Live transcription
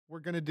We're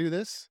going to do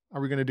this.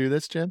 Are we going to do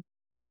this, Jim?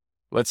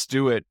 Let's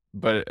do it.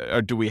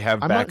 But do we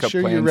have I'm not backup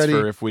sure you're plans ready.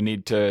 for if we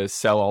need to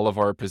sell all of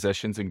our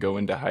possessions and go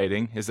into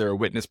hiding? Is there a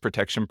witness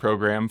protection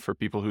program for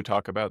people who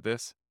talk about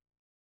this?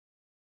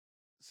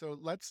 So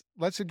let's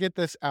get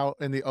this out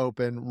in the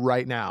open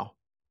right now,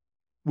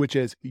 which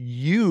is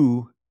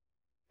you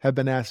have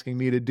been asking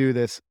me to do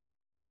this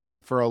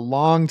for a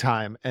long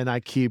time, and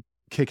I keep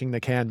kicking the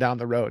can down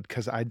the road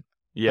because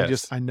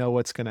Yes. I know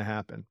what's going to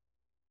happen.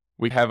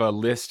 We have a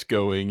list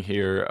going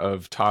here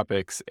of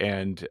topics,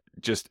 and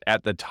just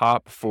at the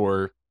top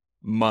for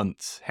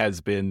months has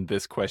been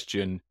this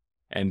question.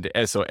 And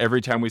so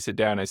every time we sit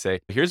down, I say,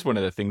 here's one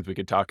of the things we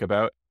could talk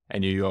about.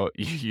 And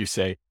you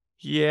say,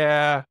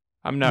 yeah,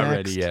 I'm not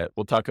ready Next. yet.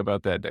 We'll talk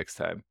about that next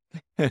time.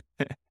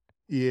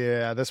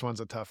 Yeah, this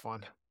one's a tough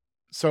one.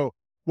 So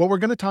what we're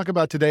going to talk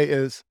about today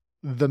is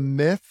the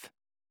myth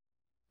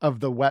of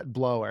the wet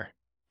blower.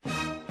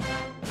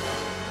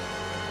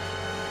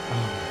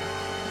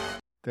 Oh,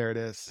 there it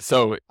is.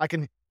 So I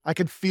can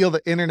feel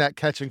the internet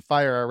catching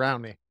fire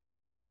around me.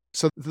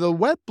 So the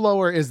wet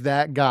blower is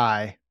that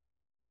guy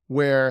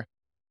where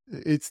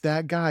it's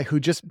that guy who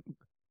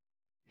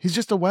he's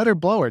just a wetter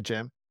blower,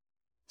 Jim.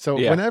 So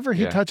yeah, whenever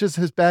he touches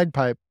his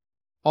bagpipe,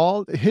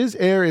 all his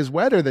air is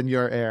wetter than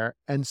your air.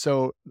 And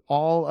so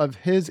all of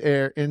his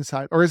air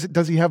inside, or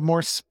does he have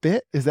more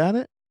spit? Is that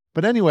it?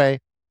 But anyway,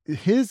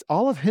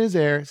 all of his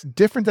air is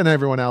different than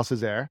everyone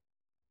else's air.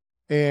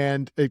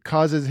 And it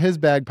causes his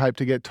bagpipe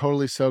to get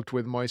totally soaked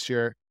with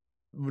moisture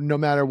no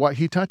matter what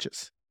he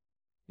touches.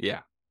 Yeah.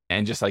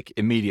 And just like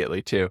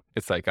immediately too,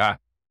 it's like,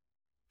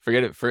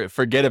 forget it.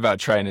 Forget about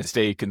trying to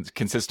stay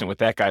consistent with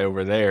that guy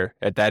over there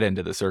at that end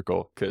of the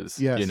circle.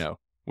 Cause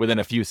within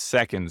a few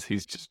seconds,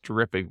 he's just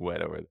dripping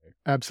wet over there.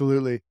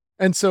 Absolutely.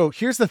 And so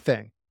here's the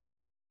thing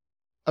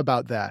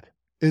about that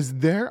is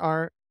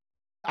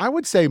I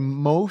would say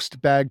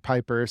most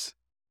bagpipers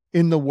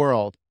in the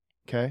world,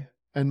 okay,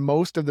 and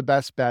most of the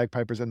best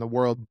bagpipers in the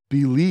world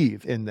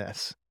believe in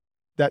this,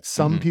 that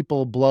some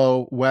people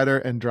blow wetter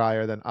and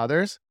drier than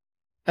others.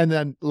 And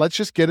then let's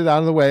just get it out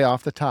of the way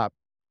off the top.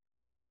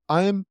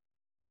 I'm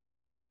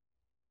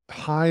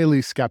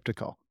highly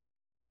skeptical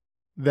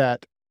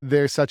that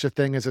there's such a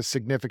thing as a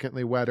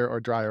significantly wetter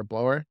or drier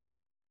blower.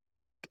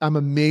 I'm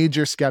a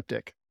major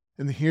skeptic.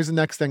 And here's the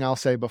next thing I'll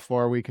say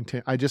before we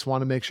continue. I just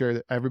want to make sure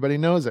that everybody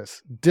knows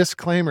this.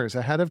 Disclaimers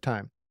ahead of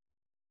time.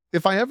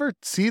 If I ever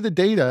see the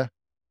data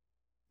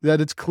that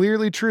it's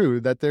clearly true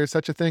that there's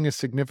such a thing as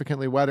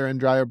significantly wetter and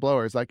drier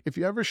blowers, like if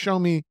you ever show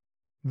me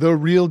the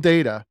real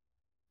data,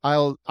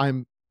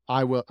 I'm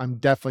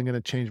definitely going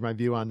to change my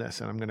view on this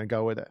and I'm going to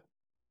go with it.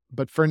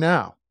 But for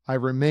now, I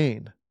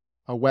remain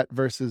a wet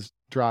versus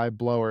dry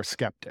blower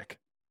skeptic.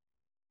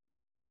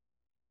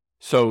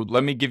 So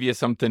let me give you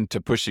something to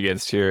push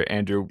against here,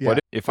 Andrew. Yeah,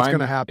 what's going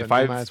to happen?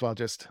 We might as well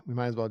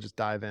just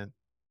dive in.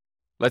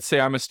 Let's say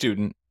I'm a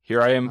student.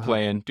 Here I am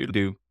playing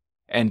doo-doo,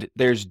 and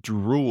there's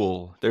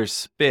drool, there's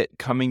spit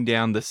coming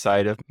down the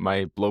side of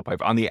my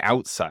blowpipe on the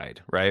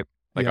outside, right?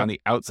 Like on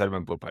the outside of my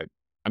blowpipe.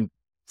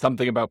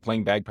 Something about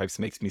playing bagpipes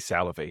makes me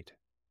salivate.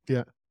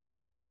 Yeah.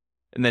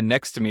 And then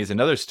next to me is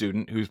another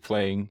student who's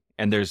playing,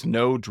 and there's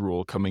no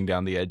drool coming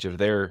down the edge of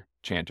their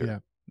chanter. Yeah.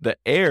 The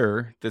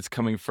air that's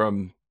coming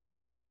from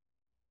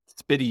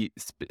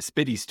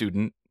spitty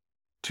student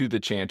to the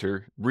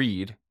chanter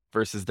reed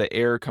versus the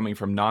air coming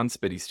from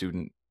non-spitty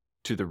student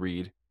to the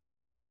reed.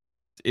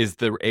 Does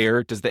the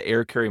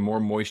air carry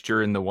more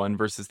moisture in the one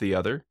versus the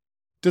other?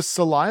 Does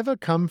saliva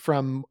come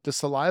from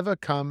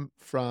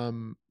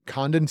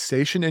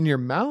condensation in your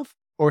mouth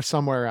or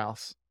somewhere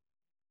else?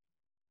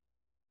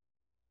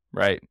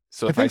 Right.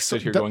 So if I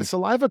sit here going,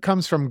 saliva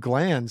comes from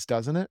glands,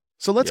 doesn't it?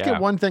 So let's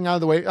get one thing out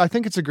of the way. I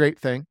think it's a great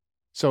thing.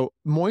 So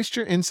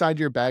moisture inside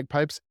your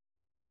bagpipes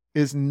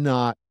is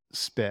not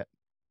spit.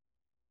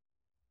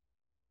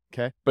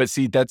 Okay. But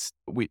see,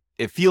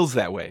 it feels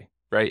that way,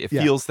 right? It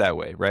feels that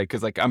way, right?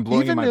 Because like I'm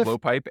blowing in my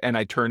blowpipe and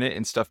I turn it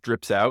and stuff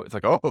drips out. It's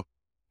like, look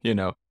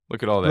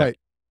at all that. Right.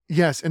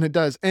 Yes, and it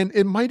does. And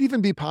it might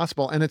even be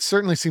possible, and it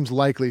certainly seems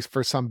likely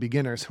for some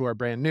beginners who are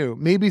brand new,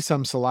 maybe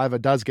some saliva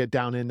does get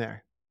down in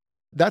there.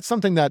 That's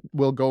something that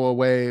will go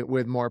away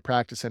with more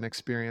practice and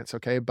experience,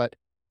 okay? But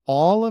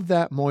all of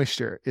that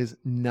moisture is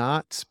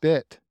not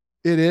spit.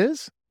 It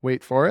is,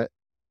 wait for it,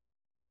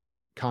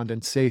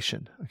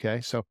 condensation,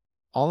 okay? So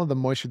all of the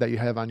moisture that you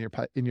have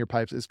in your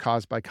pipes is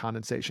caused by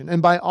condensation.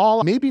 And by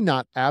all, maybe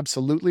not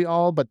absolutely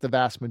all, but the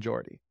vast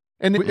majority.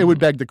 And it would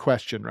beg the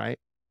question, right?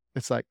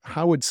 It's like,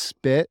 how would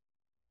spit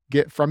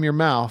get from your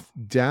mouth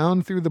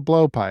down through the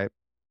blowpipe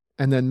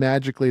and then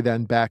magically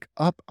then back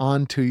up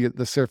onto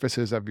the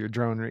surfaces of your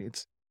drone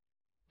reeds,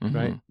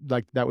 right?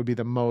 Like that would be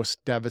the most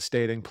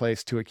devastating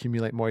place to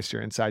accumulate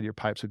moisture inside your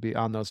pipes would be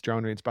on those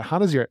drone reeds. But how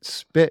does your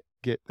spit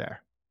get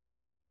there?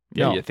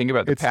 Yeah, you think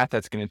about the path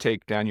that's going to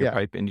take down your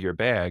pipe into your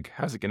bag.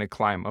 How's it going to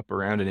climb up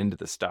around and into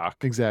the stock?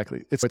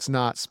 Exactly. It's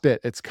not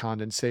spit, it's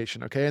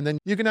condensation, okay? And then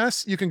you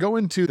can go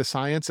into the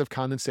science of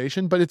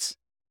condensation, but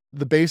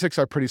the basics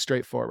are pretty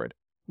straightforward.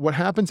 what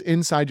happens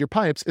inside your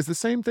pipes is the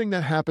same thing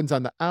that happens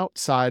on the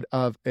outside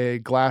of a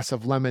glass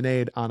of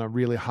lemonade on a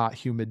really hot,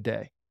 humid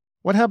day.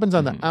 What happens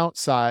on the Mhm.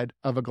 outside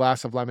of a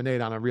glass of lemonade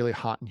on a really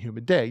hot and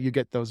humid day? You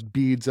get those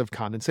beads of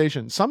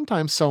condensation,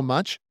 sometimes so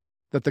much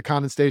that the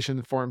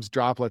condensation forms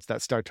droplets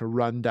that start to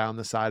run down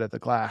the side of the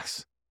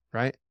glass,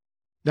 right?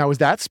 Now, is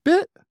that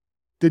spit?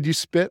 Did you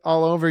spit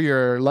all over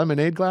your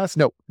lemonade glass?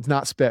 No, it's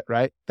not spit,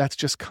 right? That's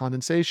just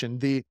condensation.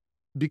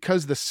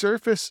 Because the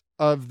surface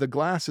of the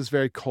glass is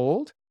very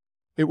cold,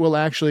 it will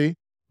actually,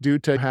 due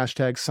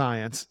to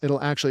 #science,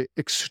 it'll actually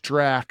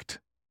extract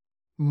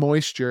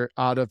moisture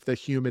out of the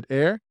humid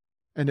air,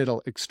 and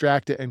it'll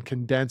extract it and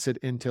condense it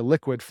into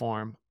liquid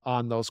form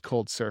on those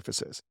cold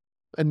surfaces.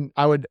 And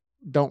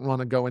don't want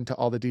to go into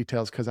all the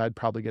details because I'd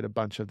probably get a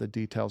bunch of the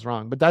details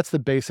wrong, but that's the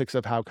basics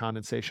of how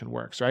condensation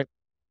works, right?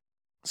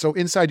 So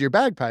inside your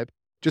bagpipe,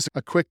 just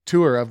a quick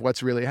tour of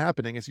what's really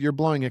happening is you're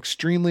blowing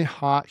extremely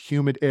hot,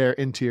 humid air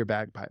into your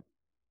bagpipe,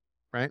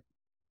 right?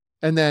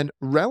 And then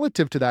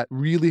relative to that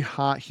really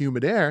hot,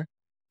 humid air,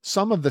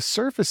 some of the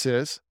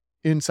surfaces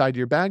inside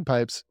your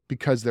bagpipes,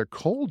 because they're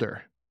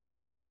colder,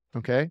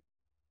 okay,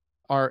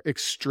 are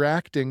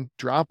extracting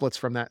droplets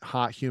from that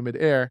hot, humid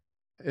air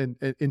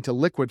into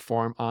liquid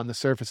form on the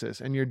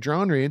surfaces. And your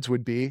drone reeds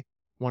would be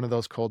one of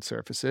those cold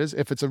surfaces.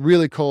 If it's a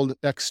really cold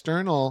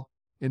external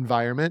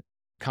environment,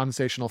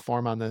 condensation will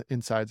form on the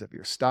insides of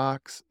your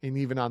stocks and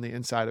even on the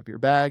inside of your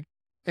bag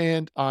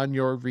and on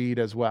your reed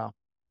as well.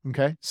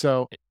 Okay.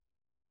 So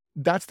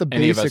that's the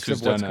Any of us basics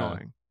who's of what's done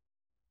going.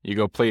 you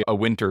go play a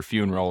winter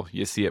funeral,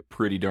 you see it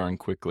pretty darn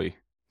quickly.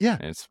 Yeah.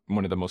 And it's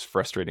one of the most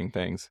frustrating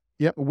things.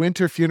 Yep.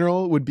 Winter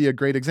funeral would be a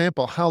great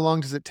example. How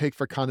long does it take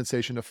for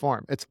condensation to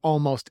form? It's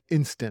almost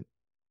instant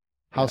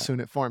how Yeah. soon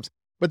it forms.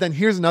 But then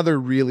here's another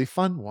really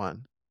fun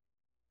one.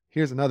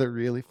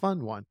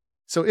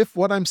 So if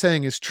what I'm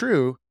saying is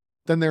true,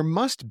 then there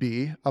must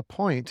be a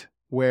point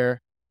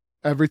where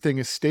everything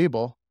is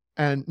stable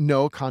and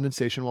no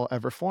condensation will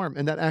ever form.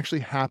 And that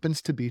actually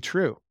happens to be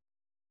true.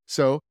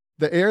 So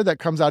the air that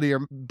comes out of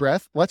your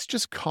breath, let's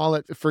just call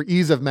it, for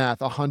ease of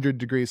math, 100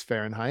 degrees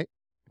Fahrenheit.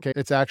 Okay.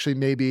 It's actually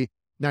maybe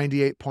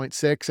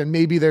 98.6, and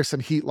maybe there's some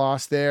heat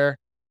loss there.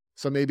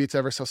 So maybe it's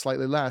ever so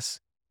slightly less.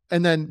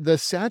 And then the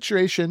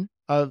saturation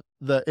of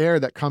the air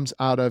that comes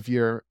out of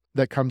your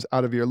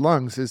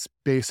lungs is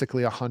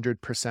basically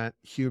 100%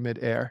 humid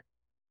air.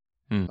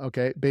 Hmm.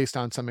 Okay. Based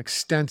on some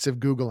extensive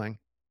Googling.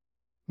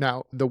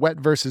 Now, the wet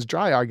versus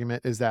dry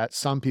argument is that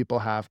some people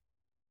have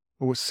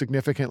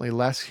significantly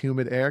less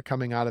humid air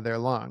coming out of their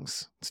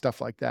lungs,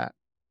 stuff like that.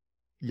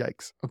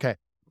 Yikes. Okay.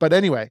 But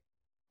anyway,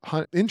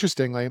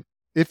 interestingly,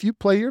 if you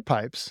play your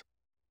pipes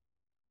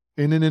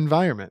in an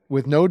environment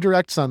with no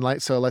direct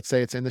sunlight, so let's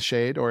say it's in the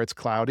shade or it's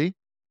cloudy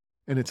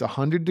and it's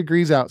 100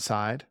 degrees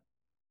outside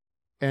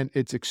and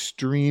it's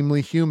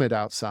extremely humid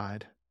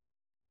outside,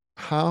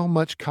 how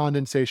much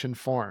condensation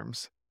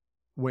forms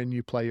when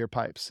you play your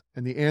pipes?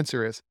 And the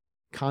answer is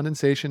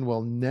condensation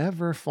will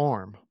never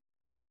form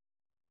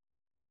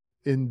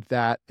in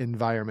that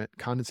environment.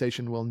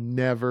 Condensation will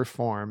never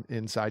form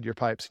inside your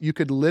pipes. You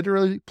could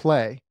literally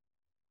play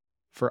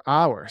for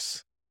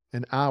hours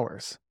and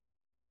hours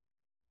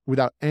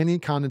without any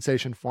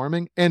condensation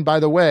forming. And by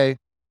the way,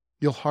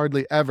 you'll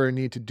hardly ever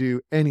need to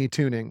do any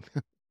tuning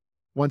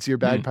once your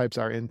Hmm. bagpipes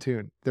are in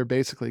tune. They're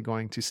basically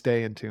going to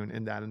stay in tune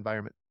in that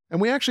environment. And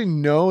we actually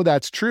know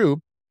that's true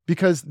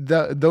because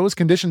those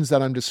conditions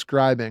that I'm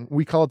describing,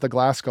 we call it the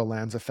Glasgow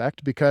Lands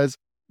effect, because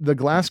the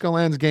Glasgow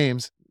Lands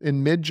games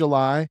in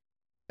mid-July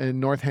in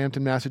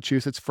Northampton,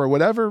 Massachusetts, for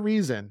whatever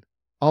reason,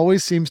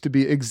 always seems to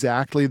be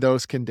exactly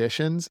those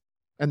conditions.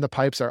 And the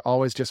pipes are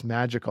always just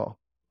magical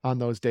on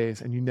those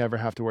days. And you never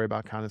have to worry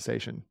about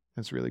condensation.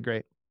 It's really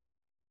great.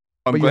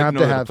 I'm But you glad to have know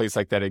to that a have, place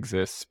like that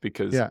exists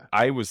because yeah,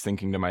 I was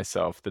thinking to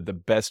myself that the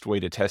best way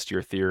to test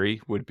your theory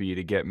would be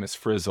to get Miss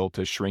Frizzle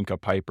to shrink a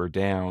piper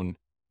down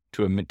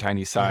to a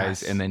tiny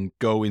size and yes. then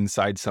go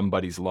inside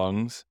somebody's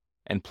lungs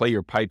and play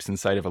your pipes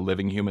inside of a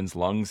living human's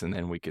lungs. And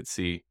then we could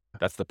see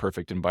that's the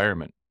perfect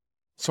environment.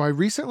 So I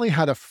recently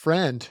had a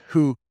friend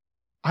who,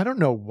 I don't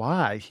know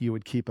why he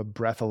would keep a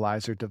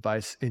breathalyzer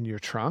device in your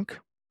trunk.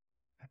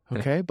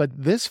 Okay.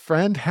 But this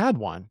friend had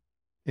one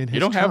in You his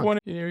don't have trunk. one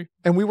in your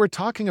And we were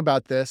talking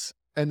about this.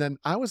 And then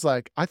I was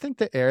like, I think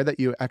the air that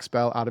you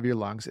expel out of your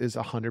lungs is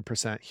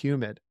 100%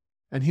 humid.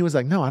 And he was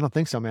like, no, I don't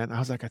think so, man. I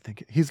was like, I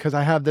think he's because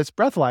I have this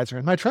breathalyzer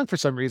in my trunk for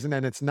some reason,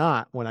 and it's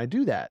not when I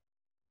do that.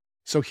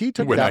 So he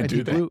took it when I out and he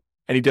do that. blew.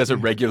 And he does it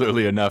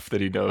regularly enough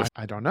that he knows.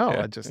 I don't know.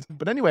 Yeah.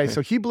 But anyway,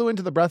 so he blew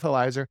into the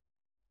breathalyzer,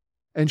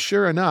 and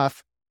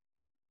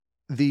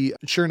the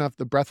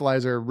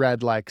breathalyzer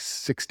read like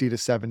 60 to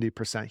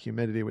 70%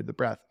 humidity with the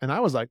breath. And I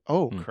was like,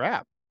 oh Hmm.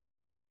 crap,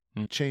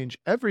 Hmm. change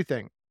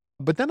everything.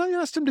 But then I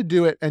asked him to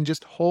do it and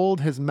just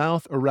hold his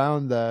mouth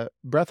around the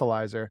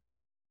breathalyzer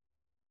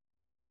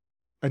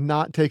and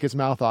not take his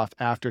mouth off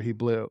after he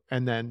blew.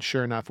 And then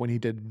sure enough, when he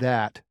did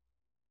that,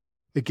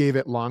 it gave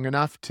it long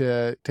enough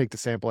to take the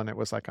sample and it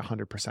was like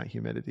 100%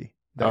 humidity.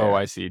 Oh, There.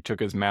 I see. He took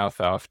his mouth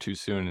off too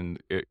soon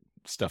and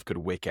stuff could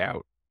wick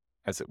out,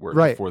 as it were,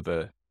 Right. before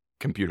the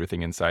computer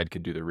thing inside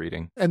could do the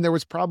reading. And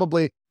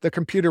the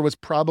computer was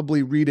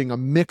probably reading a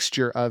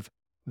mixture of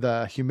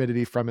the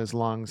humidity from his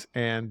lungs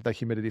and the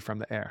humidity from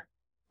the air.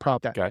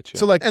 Gotcha.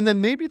 So and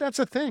then maybe that's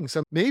a thing.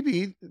 So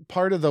maybe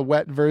part of the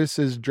wet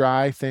versus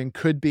dry thing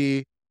could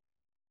be,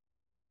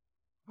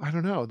 I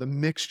don't know, the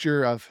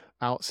mixture of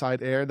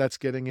outside air that's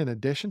getting in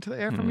addition to the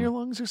air from your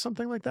lungs or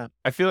something like that.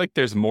 I feel like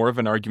there's more of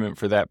an argument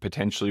for that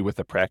potentially with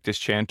a practice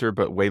chanter,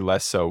 but way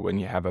less so when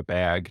you have a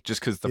bag,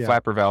 just because the Yeah.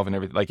 flapper valve and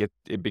everything, like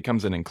it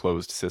becomes an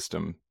enclosed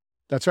system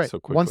That's right. so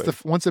quickly.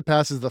 Once it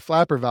passes the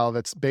flapper valve,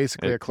 it's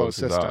basically It a closed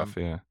closes system. off,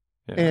 yeah.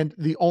 And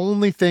the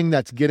only thing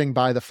that's getting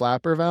by the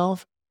flapper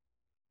valve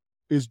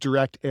is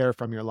direct air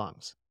from your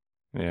lungs.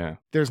 Yeah.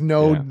 You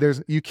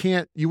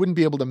wouldn't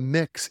be able to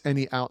mix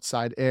any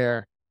outside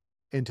air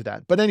into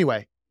that. But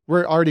anyway,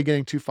 we're already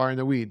getting too far in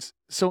the weeds.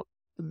 So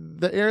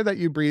the air that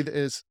you breathe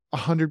is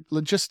 100,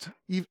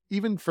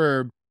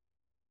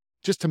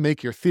 just to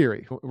make your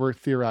theory, we're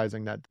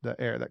theorizing that the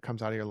air that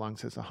comes out of your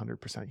lungs is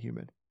 100%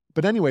 humid.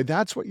 But anyway,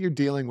 that's what you're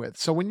dealing with.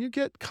 So when you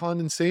get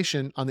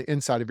condensation on the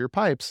inside of your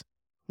pipes,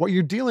 what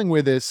you're dealing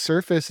with is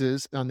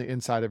surfaces on the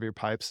inside of your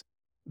pipes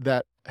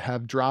that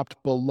have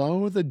dropped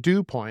below the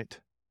dew point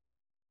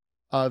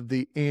of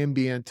the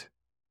ambient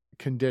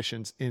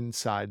conditions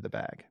inside the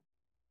bag.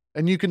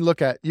 And you could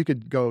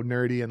go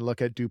nerdy and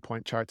look at dew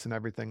point charts and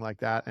everything like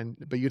that.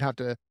 But you'd have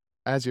to,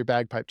 as your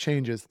bagpipe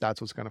changes,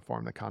 that's what's going to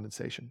form the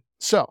condensation.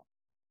 So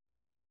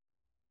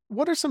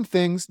what are some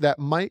things that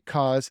might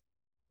cause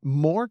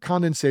more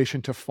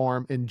condensation to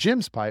form in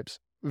Jim's pipes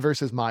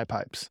versus my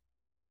pipes?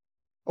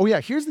 Oh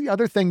yeah, here's the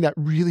other thing that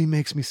really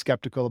makes me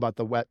skeptical about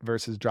the wet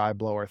versus dry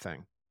blower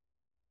thing.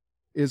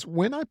 Is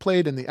when I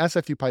played in the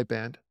SFU pipe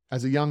band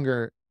as a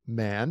younger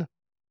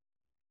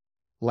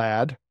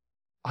lad,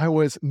 I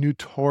was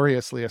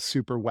notoriously a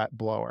super wet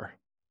blower.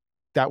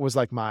 That was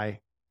like my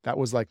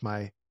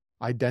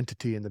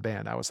identity in the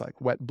band. I was like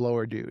wet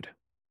blower dude.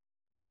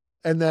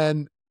 And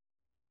then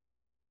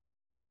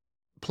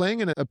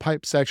playing in a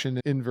pipe section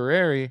in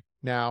Vereri,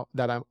 now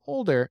that I'm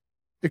older,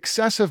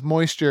 excessive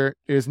moisture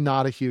is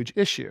not a huge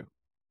issue.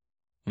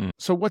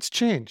 So what's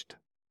changed?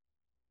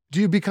 Do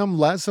you become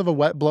less of a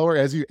wet blower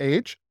as you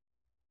age?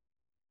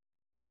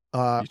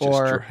 You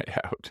just dry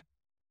out.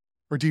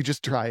 Or do you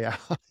just dry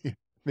out?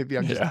 Maybe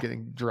I'm just Yeah.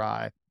 getting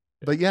dry.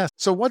 But yes,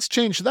 so what's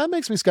changed? That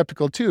makes me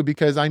skeptical too,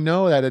 because I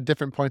know that at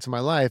different points in my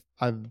life,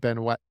 I've been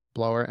a wet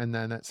blower. And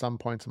then at some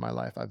points in my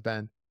life, I've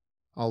been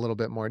a little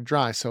bit more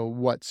dry. So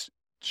what's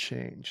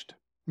changed?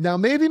 Now,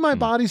 maybe my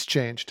body's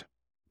changed,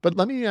 but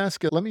let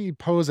me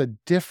pose a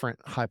different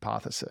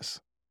hypothesis.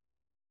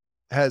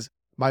 Has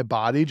my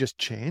body just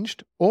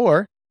changed,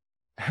 or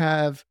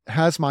has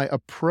my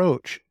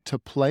approach to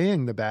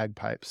playing the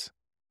bagpipes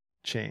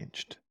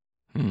changed?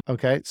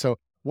 Okay, so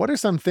what are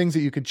some things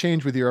that you could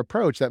change with your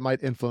approach that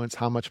might influence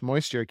how much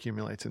moisture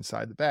accumulates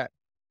inside the bag?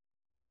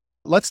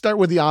 Let's start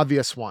with the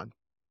obvious one.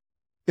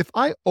 If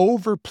I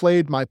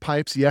overplayed my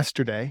pipes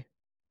yesterday,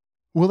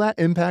 will that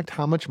impact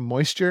how much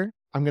moisture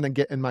I'm going to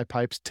get in my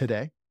pipes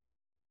today?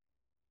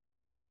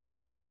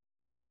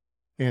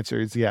 Answer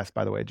is yes,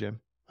 by the way, Jim.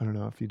 I don't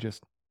know if you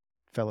just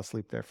fell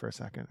asleep there for a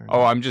second.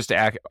 Oh,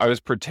 I was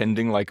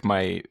pretending like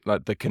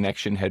the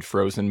connection had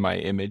frozen my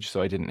image,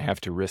 so I didn't have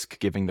to risk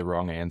giving the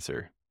wrong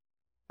answer.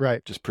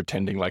 Right. Just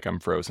pretending like I'm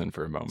frozen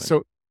for a moment.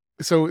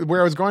 So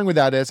where I was going with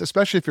that is,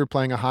 especially if you're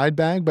playing a hide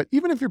bag, but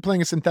even if you're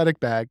playing a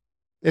synthetic bag,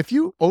 if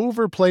you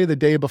overplay the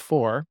day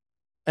before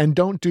and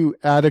don't do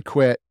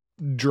adequate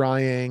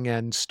drying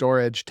and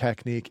storage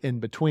technique in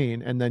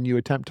between, and then you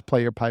attempt to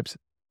play your pipes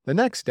the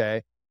next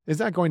day, is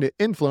that going to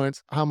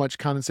influence how much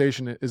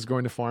condensation is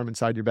going to form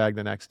inside your bag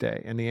the next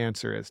day? And the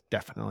answer is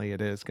definitely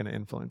it is going to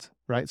influence,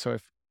 right? So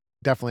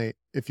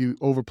if you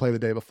overplay the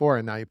day before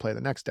and now you play the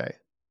next day,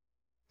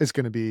 it's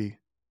going to be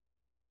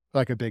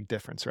like a big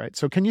difference, right?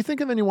 So can you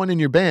think of anyone in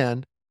your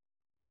band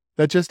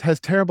that just has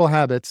terrible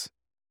habits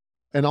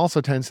and also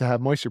tends to have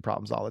moisture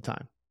problems all the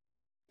time?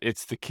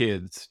 It's the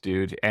kids,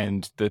 dude.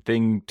 And the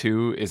thing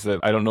too is that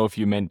I don't know if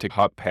you meant to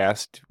hop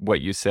past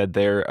what you said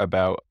there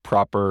about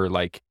proper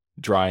like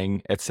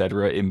drying,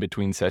 etc. in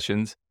between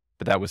sessions,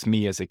 but that was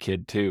me as a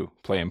kid too,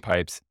 playing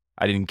pipes.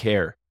 I didn't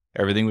care.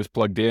 Everything was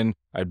plugged in.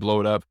 I'd blow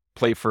it up,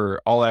 play for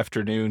all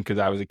afternoon because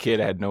I was a kid.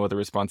 I had no other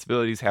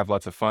responsibilities, have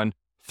lots of fun,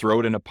 throw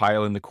it in a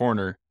pile in the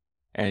corner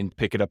and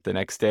pick it up the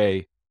next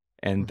day.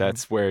 And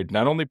that's where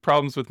not only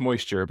problems with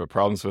moisture, but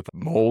problems with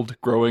mold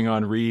growing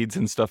on reeds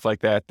and stuff like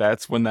that.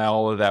 That's when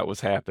all of that was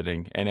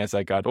happening. And as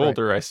I got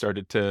older, I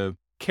started to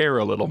care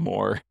a little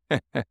more.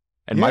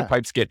 And my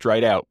pipes get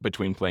dried out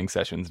between playing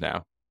sessions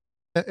now.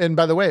 And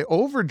by the way,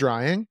 over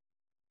drying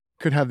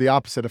could have the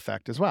opposite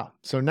effect as well.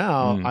 So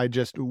now I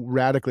just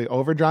radically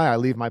over dry. I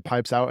leave my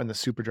pipes out in the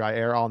super dry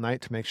air all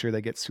night to make sure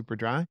they get super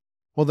dry.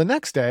 Well, the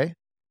next day,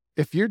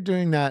 if you're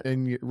doing that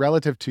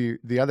relative to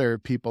the other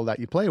people that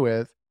you play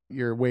with,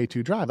 you're way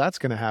too dry. That's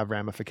going to have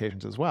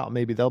ramifications as well.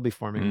 Maybe they'll be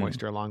forming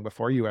moisture long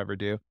before you ever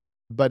do.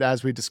 But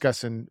as we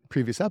discussed in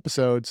previous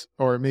episodes,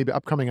 or maybe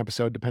upcoming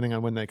episode, depending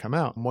on when they come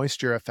out,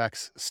 moisture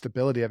affects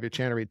stability of your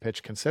chanter reed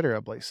pitch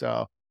considerably.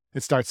 So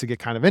it starts to get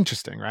kind of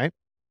interesting, right?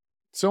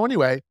 So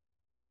anyway,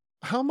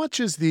 how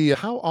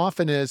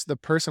often is the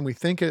person we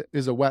think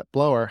is a wet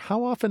blower,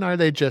 how often are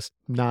they just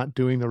not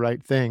doing the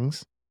right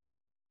things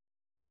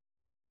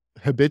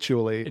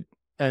habitually? It,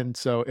 And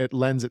so it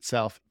lends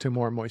itself to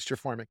more moisture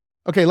forming.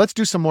 Okay, let's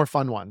do some more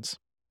fun ones.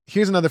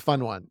 Here's another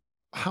fun one.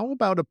 How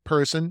about a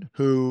person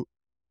who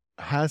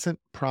hasn't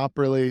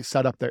properly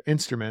set up their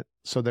instrument,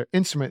 so their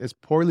instrument is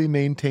poorly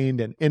maintained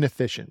and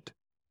inefficient?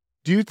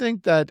 Do you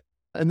think that,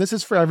 and this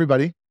is for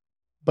everybody,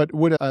 but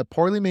would a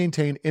poorly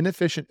maintained,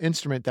 inefficient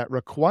instrument that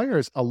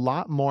requires a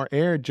lot more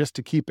air just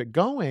to keep it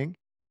going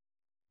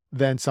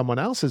than someone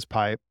else's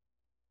pipe,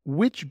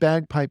 which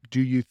bagpipe do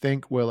you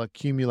think will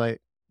accumulate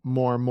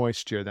more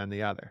moisture than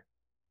the other?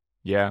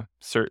 yeah,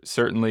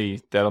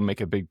 certainly that'll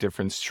make a big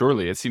difference.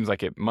 Surely, it seems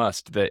like it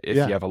must. That if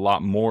Yeah. you have a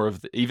lot more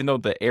of, even though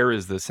the air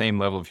is the same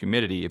level of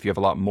humidity, if you have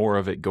a lot more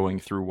of it going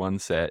through one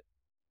set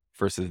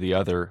versus the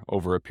other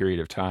over a period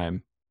of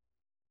time.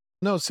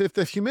 No, so if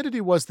the humidity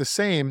was the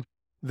same,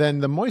 then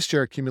the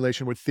moisture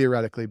accumulation would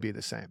theoretically be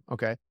the same.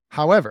 Okay.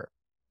 However,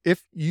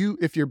 if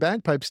your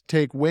bagpipes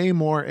take way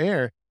more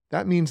air,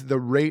 that means the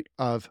rate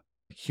of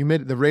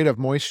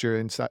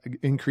moisture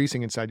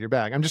increasing inside your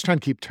bag. I'm just trying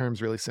to keep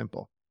terms really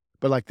simple.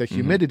 But like the Hmm.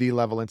 humidity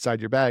level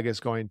inside your bag is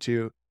going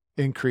to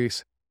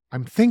increase.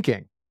 I'm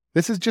thinking,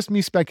 this is just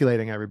me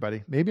speculating,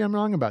 everybody. Maybe I'm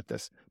wrong about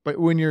this. But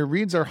when your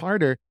reeds are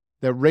harder,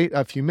 the rate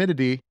of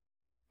humidity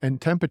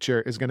and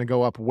temperature is going to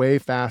go up way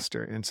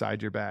faster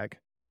inside your bag,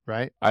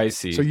 right? I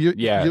So see. you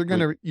Yeah,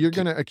 you're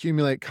gonna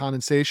accumulate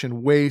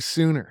condensation way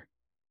sooner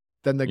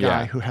than the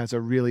guy yeah. who has a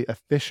really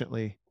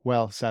efficiently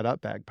well set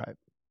up bagpipe,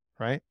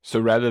 right? So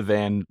rather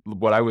than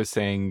what I was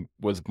saying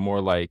was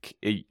more like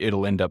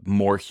it'll end up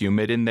more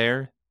humid in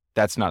there.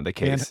 That's not the And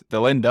case.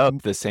 They'll end m-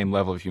 up the same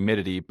level of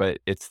humidity, but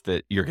it's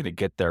that you're going to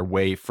get there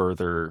way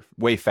further,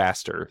 way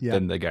faster yeah,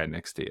 than the guy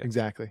next to you.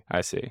 exactly. I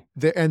see.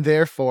 And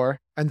therefore,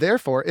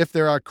 if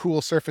there are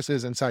cool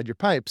surfaces inside your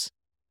pipes,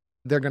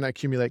 they're going to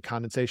accumulate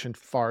condensation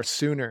far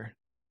sooner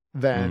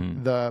than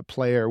Mm. the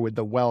player with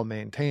the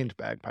well-maintained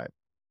bagpipe.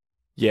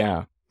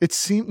 Yeah. It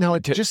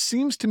T- just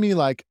seems to me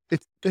like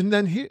it. And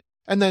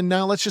then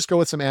now let's just go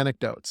with some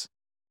anecdotes.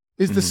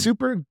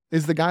 mhm.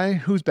 Is the guy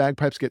whose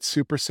bagpipes get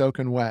super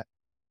soaking wet,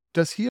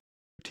 does he appear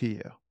to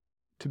you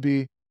to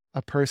be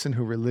a person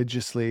who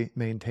religiously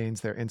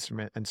maintains their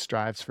instrument and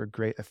strives for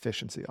great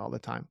efficiency all the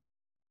time?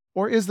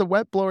 Or is it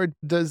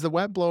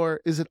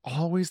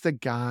always the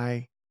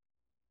guy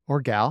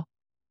or gal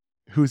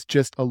who's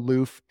just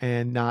aloof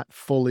and not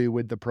fully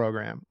with the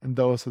program? And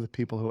those are the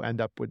people who end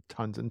up with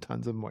tons and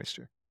tons of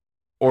moisture.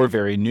 Or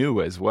very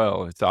new as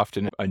well. It's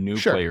often a new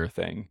Sure. player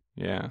thing.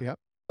 Yeah. Yep.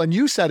 And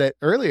you said it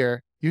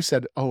earlier. You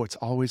said, oh, it's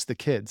always the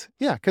kids.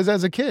 Yeah, because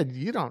as a kid,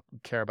 you don't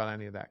care about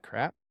any of that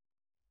crap.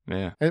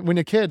 Yeah. And when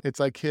you're a kid, it's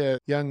like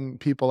young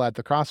people at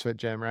the CrossFit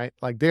gym, right?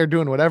 Like they're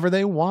doing whatever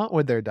they want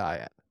with their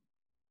diet.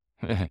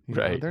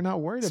 Right. They're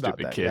not worried about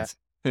Stupid that yet.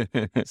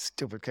 kids.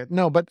 Stupid kid.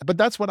 No, but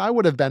that's what I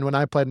would have been when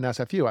I played in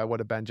SFU. I would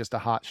have been just a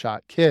hot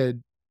shot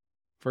kid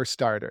for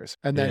starters.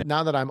 And Yeah. then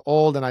now that I'm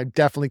old and I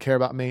definitely care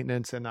about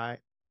maintenance and I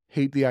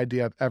hate the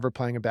idea of ever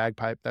playing a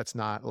bagpipe that's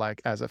not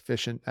like as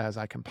efficient as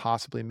I can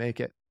possibly make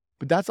it.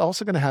 But that's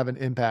also going to have an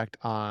impact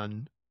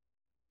on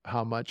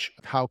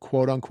how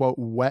quote unquote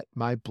wet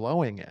my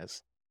blowing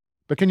is.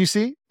 But can you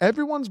see?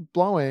 Everyone's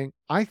blowing,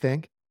 I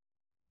think,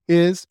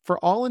 is for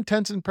all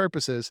intents and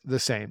purposes the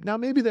same. Now,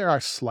 maybe there are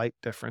slight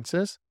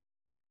differences.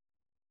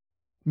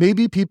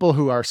 Maybe people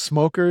who are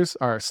smokers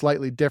are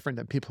slightly different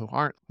than people who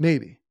aren't.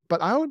 Maybe.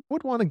 But I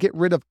would want to get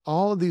rid of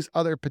all of these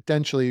other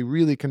potentially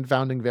really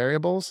confounding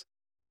variables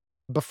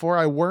before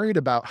I worried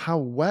about how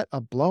wet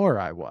a blower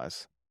I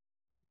was.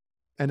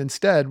 And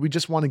instead, we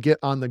just want to get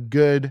on the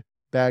good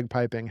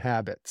bagpiping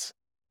habits.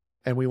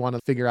 And we want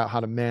to figure out how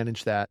to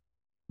manage that.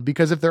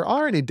 Because if there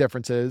are any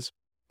differences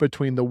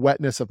between the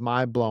wetness of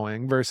my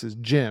blowing versus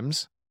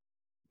Jim's,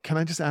 can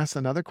I just ask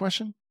another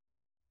question?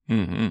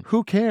 Hmm.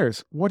 Who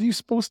cares? What are you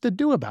supposed to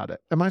do about it?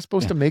 Am I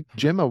supposed to make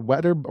Jim a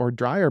wetter or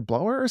drier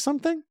blower or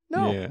something?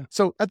 No. Yeah.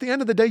 So at the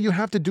end of the day, you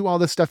have to do all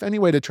this stuff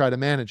anyway to try to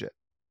manage it,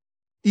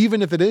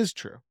 even if it is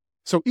true.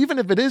 So even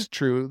if it is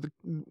true,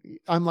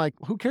 I'm like,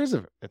 who cares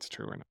if it's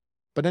true or not?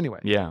 But anyway,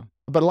 Yeah.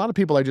 but a lot of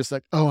people are just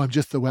like, oh, I'm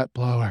just the wet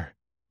blower.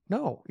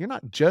 No, you're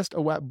not just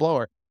a wet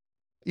blower.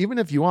 Even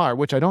if you are,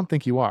 which I don't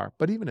think you are,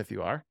 but even if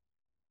you are,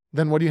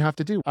 then what do you have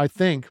to do? I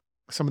think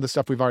some of the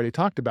stuff we've already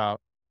talked about,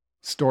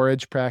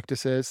 storage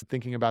practices,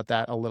 thinking about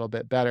that a little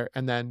bit better,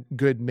 and then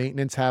good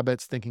maintenance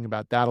habits, thinking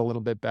about that a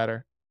little bit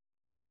better.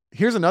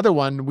 Here's another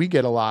one we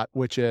get a lot,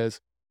 which is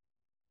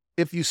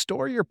if you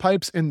store your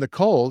pipes in the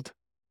cold,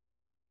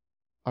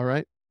 all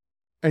right,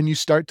 and you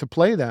start to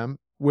play them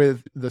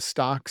with the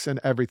stocks and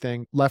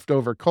everything left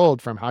over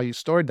cold from how you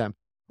stored them,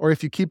 or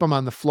if you keep them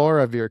on the floor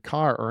of your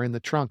car or in the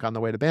trunk on the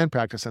way to band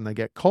practice and they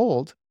get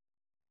cold,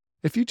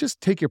 if you just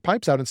take your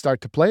pipes out and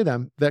start to play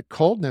them, that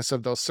coldness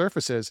of those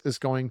surfaces is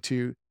going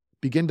to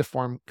begin to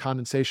form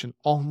condensation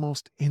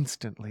almost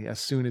instantly as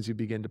soon as you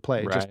begin to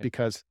play, just Right.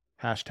 because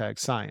hashtag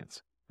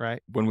science,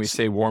 right? When we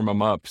say warm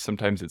them up,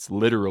 sometimes it's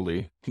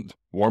literally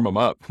warm them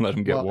up, let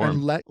them get Well,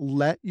 and warm.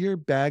 let your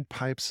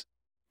bagpipes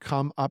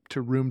come up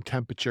to room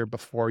temperature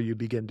before you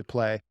begin to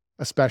play,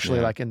 especially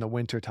Yeah. like in the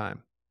winter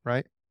time,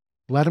 right?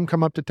 Let them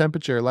come up to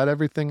temperature, let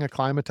everything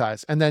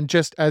acclimatize. And then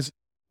just as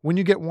when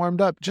you get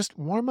warmed up, just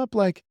warm up,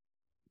 like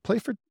play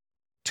for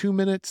 2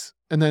 minutes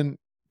and then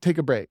take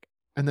a break,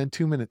 and then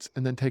 2 minutes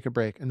and then take a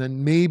break, and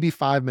then maybe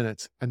 5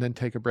 minutes and then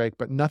take a break,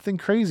 but nothing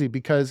crazy,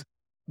 because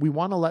we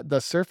want to let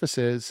the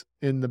surfaces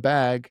in the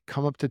bag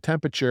come up to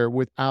temperature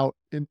without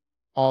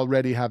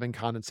already having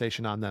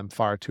condensation on them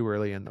far too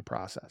early in the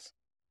process.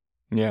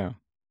 Yeah.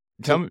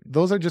 Tell So me.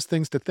 those are just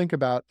things to think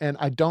about. And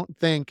I don't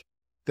think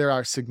there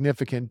are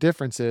significant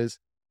differences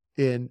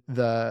in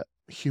the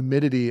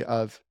humidity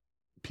of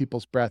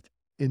people's breath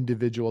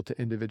individual to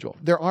individual.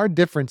 There are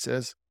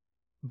differences,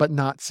 but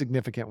not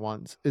significant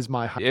ones, is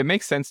my It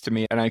makes sense to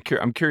me, and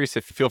I'm curious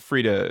if feel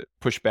free to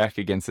push back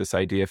against this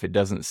idea if it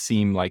doesn't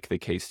seem like the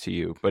case to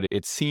you, but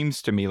it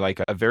seems to me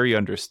like a very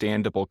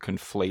understandable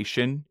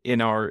conflation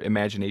in our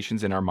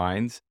imaginations, in our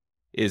minds,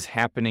 is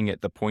happening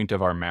at the point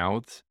of our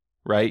mouths,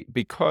 right?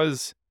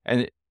 Because,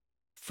 and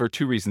for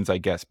two reasons, I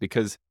guess,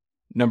 because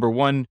number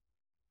one,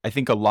 I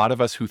think a lot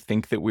of us who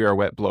think that we are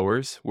wet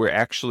blowers, we're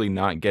actually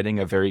not getting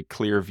a very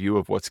clear view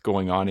of what's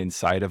going on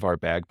inside of our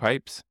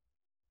bagpipes.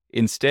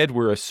 Instead,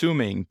 we're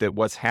assuming that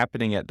what's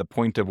happening at the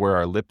point of where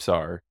our lips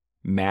are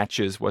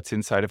matches what's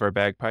inside of our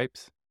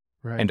bagpipes.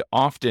 right. And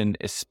often,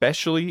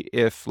 especially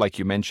if, like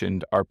you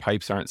mentioned, our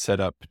pipes aren't set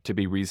up to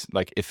be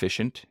like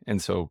efficient and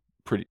so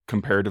pretty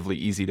comparatively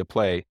easy to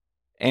play.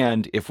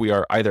 And if we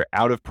are either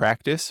out of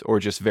practice or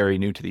just very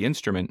new to the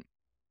instrument,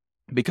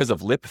 because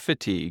of lip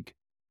fatigue,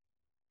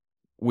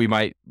 we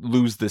might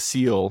lose the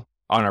seal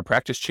on our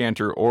practice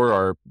chanter or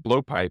our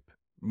blowpipe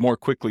more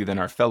quickly than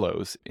our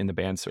fellows in the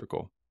band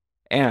circle.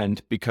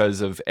 And because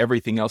of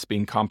everything else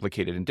being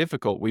complicated and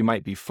difficult, we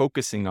might be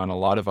focusing on a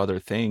lot of other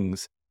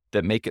things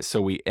that make it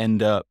so we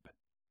end up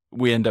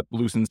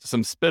losing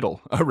some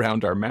spittle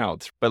around our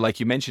mouths. But like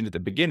you mentioned at the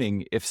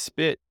beginning, if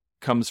spit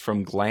comes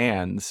from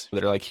glands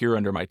that are like here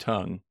under my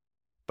tongue,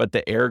 but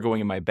the air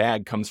going in my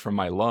bag comes from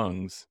my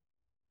lungs,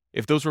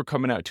 if those were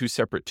coming out two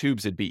separate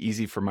tubes, it'd be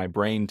easy for my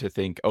brain to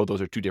think, oh,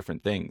 those are two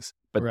different things,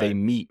 but they Right.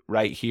 meet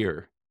right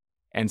here.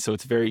 And so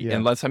it's very, Yeah.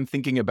 unless I'm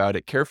thinking about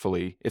it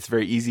carefully, it's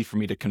very easy for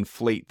me to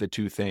conflate the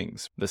two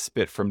things, the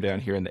spit from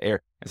down here in the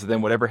air. And so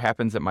then whatever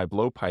happens at my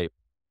blowpipe,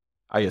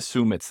 I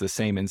assume it's the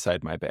same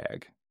inside my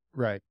bag.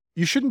 Right.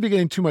 You shouldn't be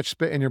getting too much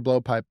spit in your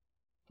blowpipe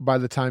by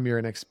the time you're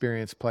an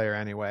experienced player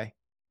anyway.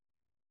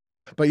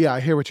 But yeah,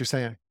 I hear what you're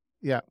saying.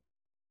 Yeah.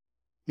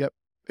 Yep.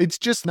 It's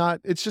just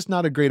not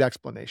a great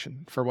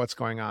explanation for what's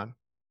going on.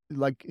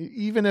 Like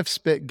even if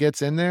spit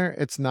gets in there,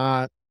 it's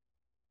not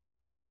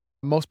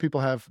most people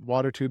have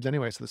water tubes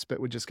anyway, so the spit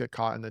would just get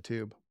caught in the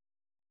tube.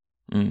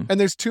 Mm, And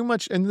there's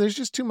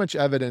just too much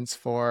evidence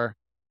for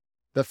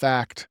the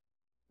fact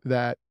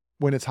that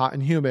when it's hot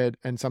and humid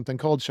and something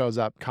cold shows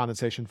up,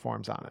 condensation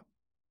forms on it.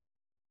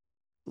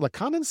 Like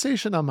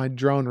condensation on my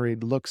drone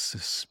reed looks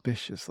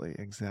suspiciously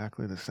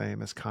exactly the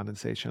same as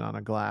condensation on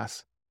a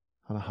glass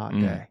on a hot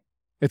mm, day.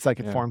 It's like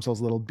it yeah, forms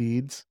those little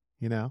beads,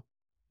 you know?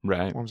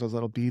 right. Forms those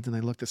little beads and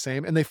they look the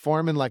same. And they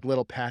form in like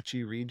little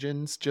patchy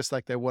regions, just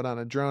like they would on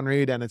a drone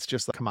reed. And it's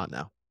just like, come on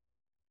now.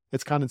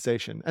 It's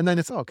condensation. And then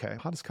it's okay.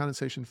 How does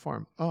condensation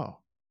form? Oh,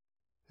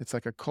 it's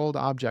like a cold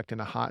object in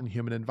a hot and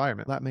humid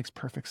environment. That makes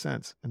perfect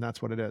sense. And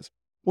that's what it is.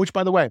 Which,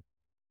 by the way,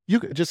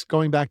 just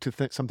going back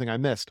to something I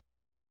missed.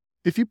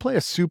 If you play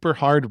a super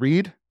hard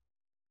reed,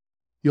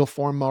 you'll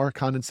form more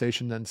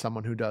condensation than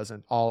someone who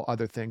doesn't, all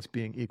other things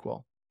being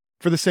equal.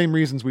 For the same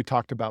reasons we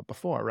talked about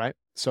before, right?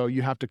 So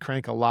you have to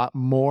crank a lot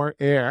more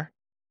air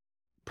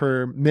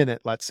per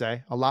minute, let's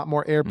say. A lot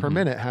more air per Hmm.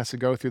 minute has to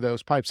go through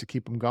those pipes to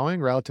keep them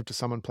going relative to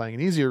someone playing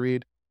an easier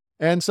reed.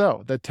 And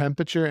so the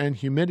temperature and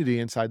humidity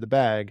inside the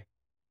bag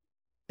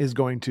is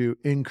going to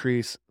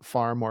increase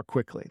far more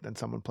quickly than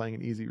someone playing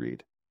an easy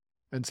reed.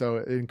 And so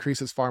it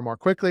increases far more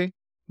quickly.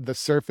 The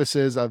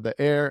surfaces of the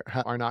air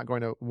are not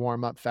going to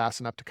warm up fast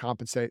enough to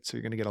compensate. So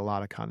you're going to get a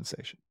lot of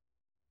condensation.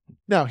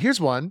 Now, here's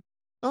one.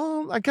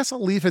 Oh, I guess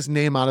I'll leave his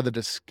name out of the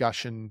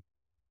discussion,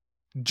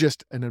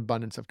 just an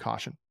abundance of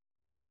caution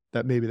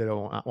that maybe they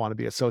don't want to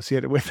be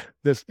associated with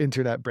this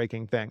internet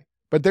breaking thing.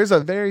 But there's a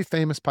very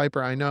famous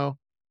piper I know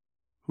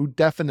who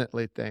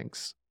definitely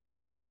thinks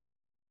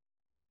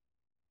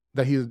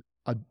that he's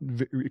an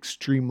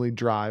extremely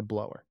dry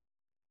blower,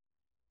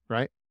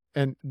 right?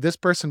 And this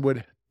person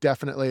would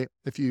definitely,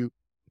 if you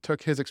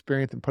took his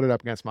experience and put it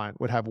up against mine,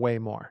 would have way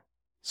more.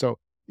 So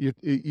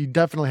you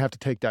definitely have to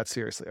take that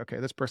seriously. Okay,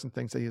 this person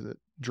thinks that he's a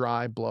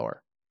dry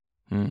blower.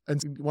 Mm,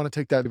 And you want to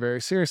take that very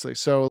seriously.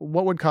 So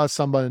what would cause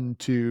someone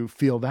to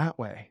feel that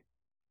way?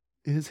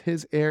 Is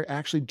his air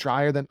actually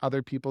drier than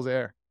other people's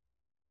air?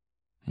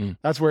 mm,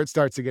 That's where it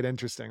starts to get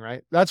interesting,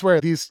 right? That's where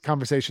these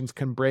conversations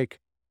can break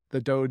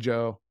the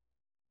Dojo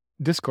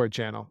Discord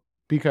channel,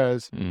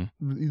 because mm.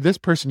 this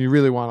person, you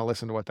really want to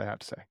listen to what they have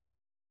to say.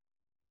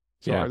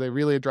 So Yeah. are they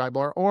really a dry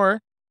blower,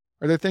 or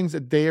are there things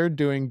that they are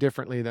doing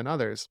differently than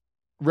others?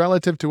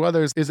 relative to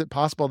others, is it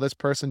possible this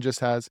person just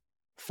has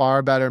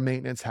far better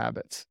maintenance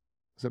habits?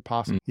 Is it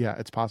possible? Mm. Yeah,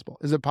 it's possible.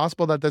 Is it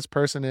possible that this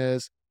person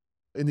is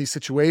in these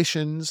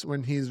situations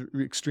when he's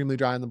extremely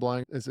dry in the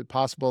blowing? Is it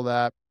possible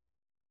that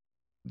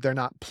they're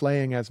not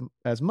playing as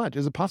much?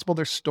 Is it possible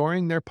they're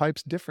storing their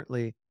pipes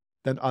differently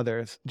than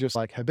others, just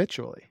like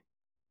habitually?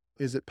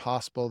 Is it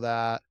possible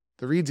that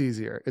the reed's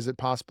easier? Is it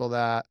possible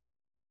that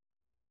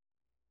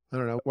I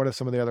don't know, what are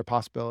some of the other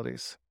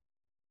possibilities?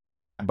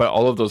 But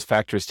all of those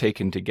factors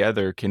taken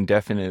together can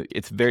definitely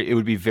it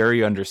would be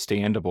very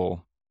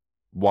understandable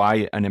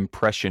why an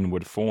impression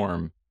would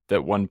form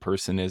that one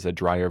person is a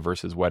drier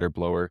versus wetter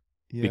blower,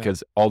 Yeah,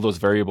 because all those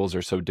variables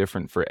are so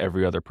different for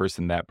every other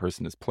person that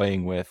person is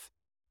playing with.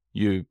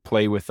 You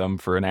play with them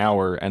for an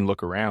hour and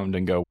look around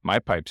and go, my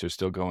pipes are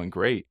still going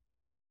great,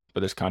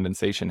 but there's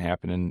condensation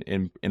happening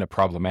in a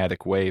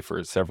problematic way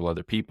for several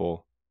other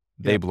people.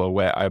 They yeah. blow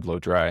wet, I blow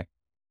dry.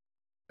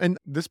 And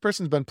this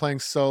person's been playing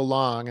so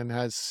long and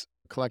has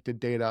collected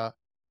data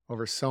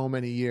over so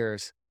many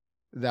years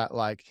that,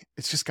 like,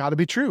 it's just gotta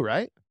be true,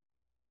 right?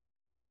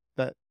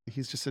 That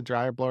he's just a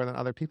drier blower than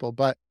other people,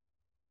 but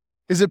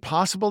is it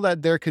possible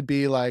that there could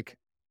be, like,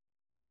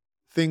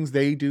 things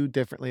they do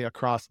differently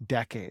across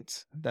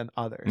decades than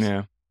others?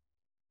 Yeah,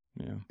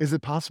 yeah. Is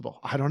it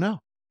possible? I don't know.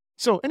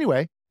 So,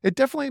 anyway, it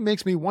definitely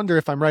makes me wonder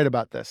if I'm right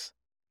about this.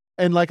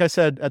 And like I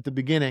said at the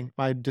beginning,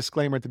 my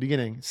disclaimer at the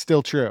beginning,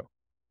 still true.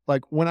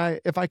 Like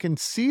if I can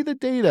see the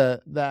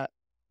data that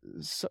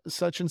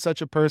such and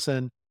such a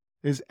person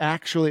is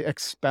actually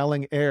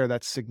expelling air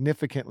that's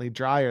significantly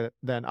drier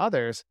than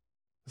others,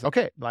 it's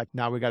okay, like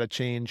now we got to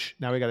change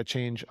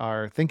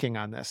our thinking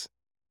on this.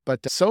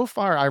 But so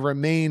far I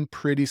remain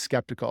pretty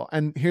skeptical.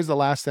 And here's the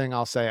last thing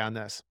I'll say on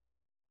this.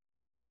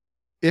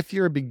 If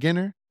you're a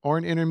beginner or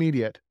an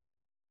intermediate,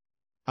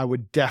 I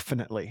would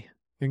definitely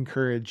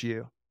encourage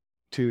you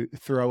to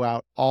throw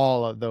out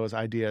all of those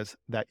ideas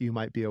that you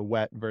might be a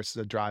wet versus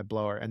a dry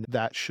blower, and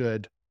that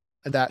should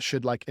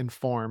like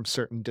inform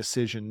certain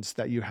decisions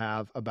that you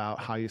have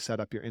about how you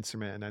set up your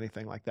instrument and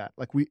anything like that.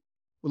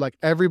 Like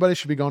everybody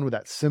should be going with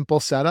that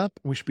simple setup.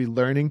 We should be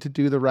learning to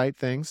do the right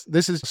things.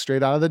 This is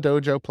straight out of the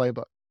Dojo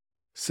playbook.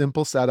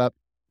 Simple setup,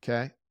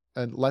 okay?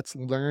 And let's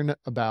learn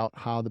about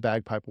how the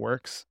bagpipe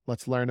works.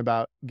 Let's learn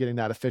about getting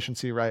that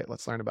efficiency right.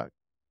 Let's learn about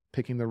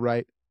picking the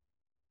right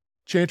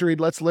chanter reed.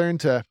 Let's learn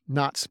to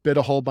not spit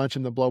a whole bunch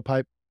in the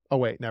blowpipe. Oh,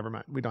 wait, never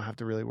mind. We don't have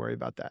to really worry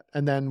about that.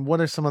 And then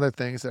what are some other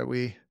things that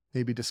we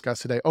maybe discuss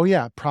today? Oh,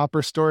 yeah,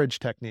 proper storage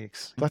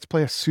techniques. Let's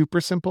play a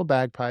super simple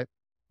bagpipe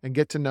and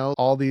get to know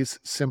all these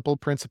simple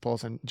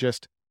principles and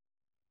just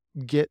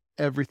get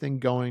everything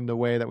going the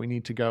way that we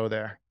need to go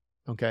there.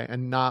 Okay.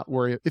 And not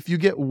worry. If you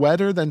get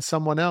wetter than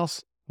someone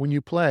else when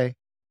you play,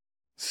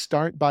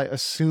 start by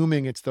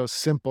assuming it's those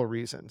simple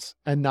reasons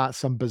and not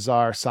some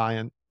bizarre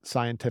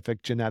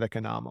scientific genetic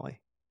anomaly.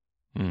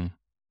 Mm.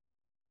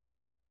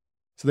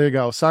 So there you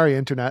go. Sorry,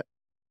 internet.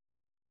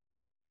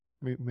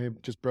 We may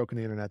have just broken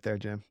the internet there,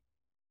 Jim.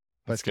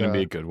 That's But going to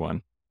be a good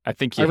one. I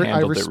think I, you I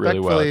handled it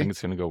really well. I respectfully, think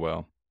it's going to go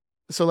well.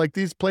 so like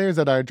these players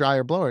that are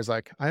dryer blowers,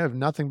 like I have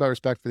nothing but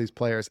respect for these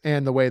players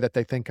and the way that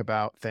they think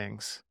about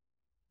things.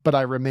 But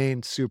I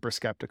remain super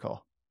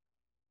skeptical.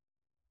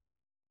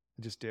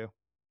 I just do.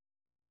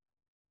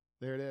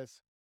 There it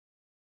is.